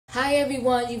Hi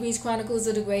everyone, you reached Chronicles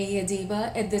of the Gray Hair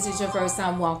Diva. If this is your first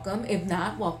time, welcome. If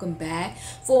not, welcome back.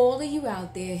 For all of you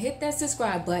out there, hit that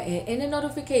subscribe button and the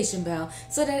notification bell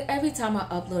so that every time I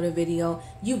upload a video,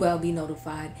 you will be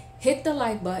notified. Hit the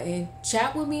like button,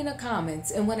 chat with me in the comments,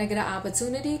 and when I get an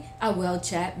opportunity, I will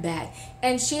chat back.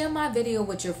 And share my video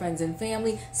with your friends and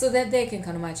family so that they can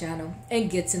come to my channel and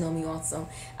get to know me also.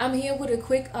 I'm here with a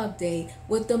quick update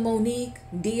with the Monique,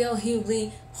 D.L.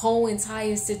 Hughley whole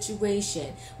entire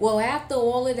situation. Well, after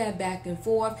all of that back and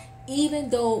forth,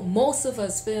 even though most of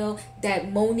us feel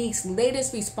that Monique's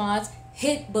latest response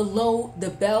hit below the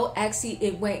belt, actually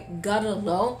it went gutter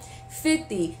low,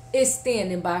 50 is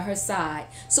standing by her side.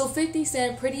 So 50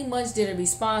 Cent pretty much did a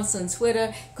response on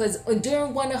Twitter, because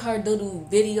during one of her little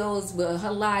videos,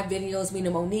 her live videos,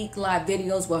 meaning Monique live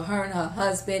videos with her and her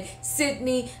husband,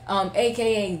 Sydney,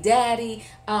 aka Daddy,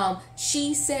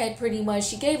 she said pretty much,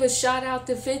 she gave a shout out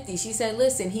to 50. She said,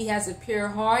 listen, he has a pure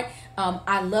heart.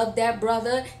 I love that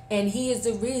brother, and he is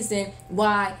the reason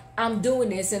why I'm doing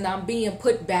this and I'm being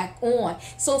put back on.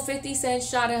 So 50 Cent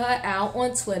shouted her out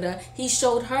on Twitter. He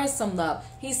showed her some love.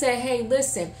 He said, hey,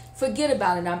 listen, forget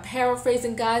about it. I'm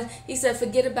paraphrasing, guys. He said,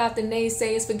 forget about the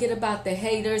naysayers, forget about the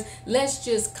haters. Let's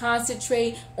just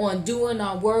concentrate on doing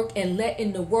our work and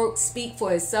letting the work speak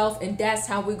for itself. And that's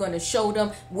how we're going to show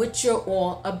them what you're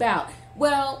all about.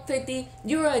 Well, 50,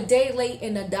 you're a day late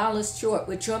and $1 short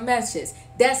with your message.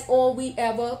 That's all we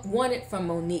ever wanted from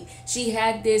Monique. She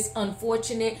had this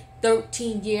unfortunate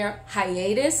 13-year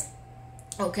hiatus.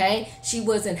 Okay, she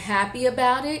wasn't happy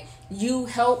about it. You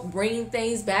helped bring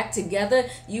things back together.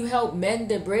 You helped mend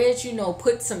the bridge,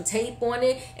 put some tape on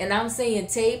it. And I'm saying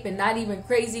tape and not even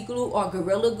crazy glue or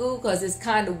gorilla glue, because it's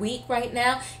kind of weak right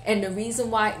now. And the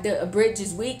reason why the bridge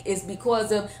is weak is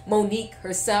because of Monique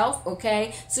herself.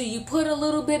 Okay, so you put a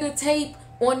little bit of tape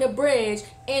on the bridge,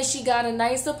 and she got a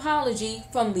nice apology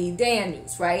from Lee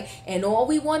Daniels, right? And all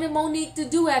we wanted Monique to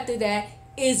do after that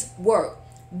is work.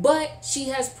 But she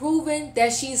has proven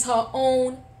that she's her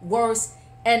own worst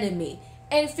enemy.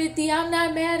 And 50, I'm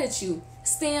not mad at you.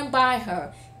 Stand by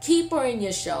her. Keep her in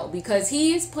your show, because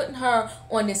he is putting her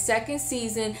on the second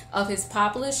season of his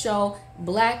popular show,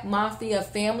 Black Mafia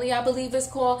Family, I believe it's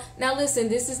called. Now listen,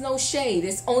 this is no shade.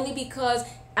 It's only because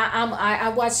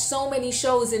I watch so many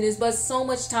shows and there's but so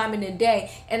much time in the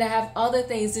day, and I have other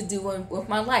things to do with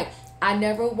my life. I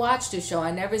never watched the show.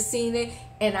 I never seen it.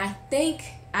 And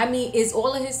is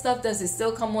all of his stuff, does it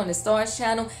still come on the Stars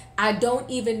channel? I don't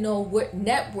even know what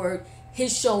network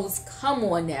his shows come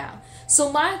on now.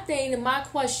 So my thing and my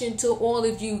question to all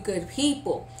of you good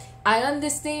people, I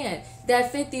understand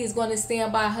that 50 is going to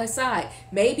stand by her side.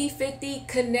 Maybe 50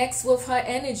 connects with her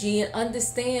energy and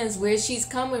understands where she's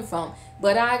coming from.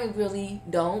 But I really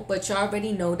don't. But you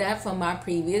already know that from my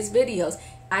previous videos.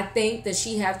 I think that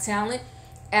she have talent.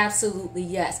 Absolutely,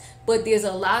 yes. But there's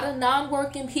a lot of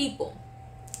non-working people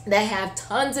that have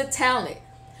tons of talent,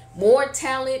 more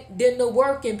talent than the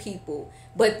working people,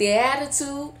 but their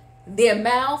attitude, their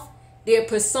mouth, their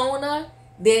persona,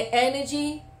 their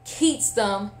energy keeps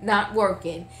them not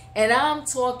working. And I'm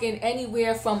talking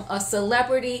anywhere from a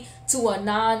celebrity to a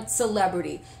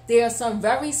non-celebrity. There are some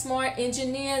very smart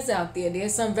engineers out there.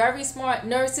 There's some very smart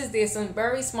nurses. There's some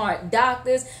very smart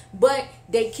doctors, but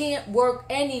they can't work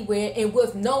anywhere and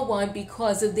with no one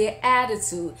because of their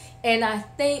attitude. And I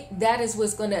think that is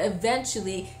what's going to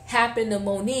eventually happen to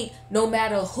Monique, no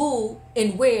matter who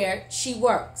and where she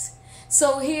works.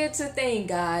 So here's the thing,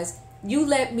 guys. You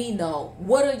let me know.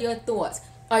 What are your thoughts?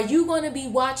 Are you going to be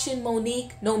watching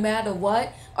Monique no matter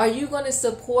what? Are you going to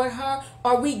support her?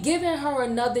 Are we giving her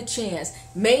another chance?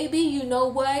 Maybe, you know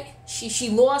what? She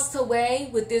lost her way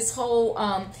with this whole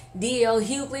D.L.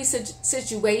 Hughley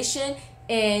situation.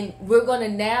 And we're going to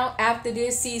now, after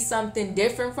this, see something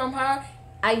different from her.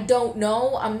 I don't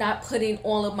know. I'm not putting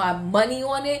all of my money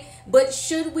on it. But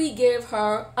should we give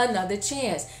her another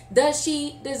chance? Does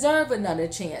she deserve another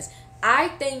chance? I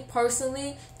think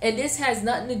personally, and this has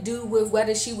nothing to do with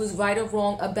whether she was right or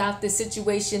wrong about the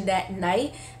situation that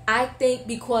night. I think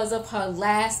because of her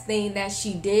last thing that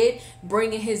she did,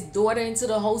 bringing his daughter into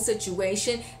the whole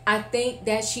situation, I think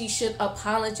that she should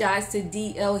apologize to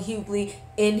D.L. Hughley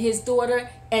and his daughter,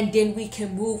 and then we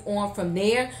can move on from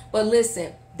there. But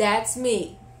listen, that's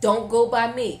me. Don't go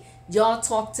by me. Y'all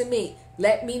talk to me.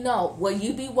 Let me know. Will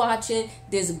you be watching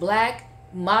this Black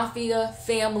Mafia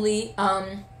Family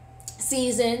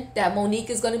season that Monique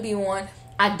is going to be on?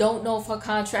 I don't know if her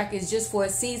contract is just for a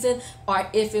season or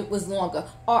if it was longer.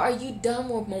 Or are you done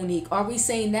with Monique? Are we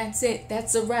saying that's it?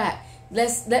 That's a wrap?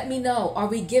 Let me know. Are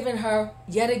we giving her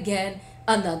yet again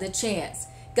another chance?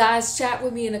 Guys, chat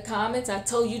with me in the comments. I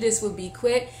told you this would be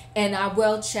quick, and I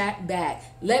will chat back.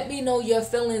 Let me know your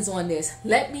feelings on this.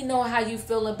 Let me know how you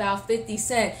feel about 50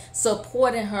 Cent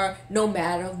supporting her no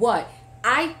matter what.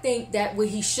 I think that what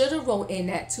he should have wrote in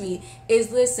that tweet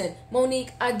is, listen,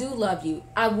 Monique, I do love you.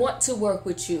 I want to work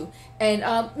with you. And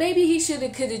maybe he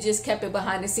could have just kept it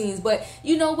behind the scenes. But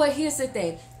you know what? Here's the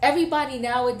thing. Everybody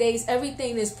nowadays,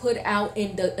 everything is put out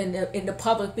in the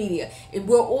public media.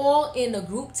 We're all in a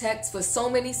group text for so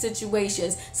many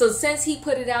situations. So since he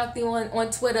put it out there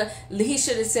on Twitter, he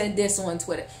should have said this on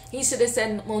Twitter. He should have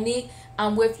said, Monique,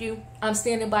 I'm with you. I'm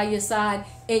standing by your side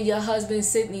and your husband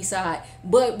Sydney's side.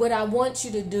 But what I want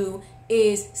you to do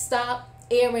is stop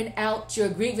airing out your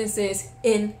grievances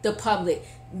in the public.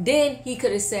 Then he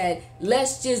could have said,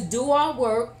 let's just do our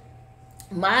work,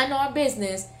 mind our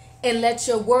business, and let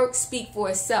your work speak for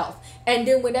itself. And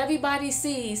then when everybody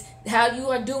sees how you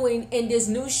are doing in this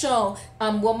new show,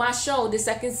 my show, the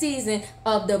second season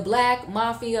of the Black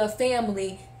Mafia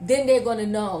family, then they're going to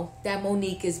know that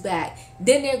Monique is back.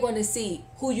 Then they're going to see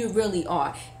who you really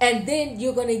are. And then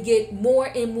you're going to get more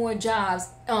and more jobs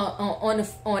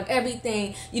on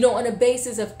everything, on the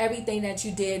basis of everything that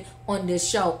you did on this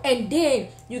show. And then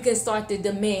you can start to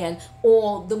demand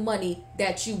all the money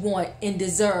that you want and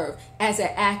deserve as an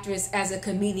actress, as a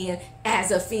comedian,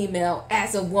 as a female,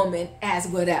 as a woman, as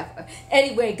whatever.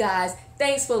 Anyway, guys,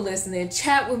 thanks for listening.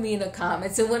 Chat with me in the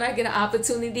comments. And when I get an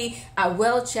opportunity, I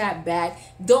will chat back.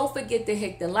 Don't forget to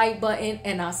hit the like button,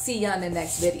 and I'll see you on the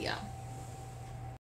next video.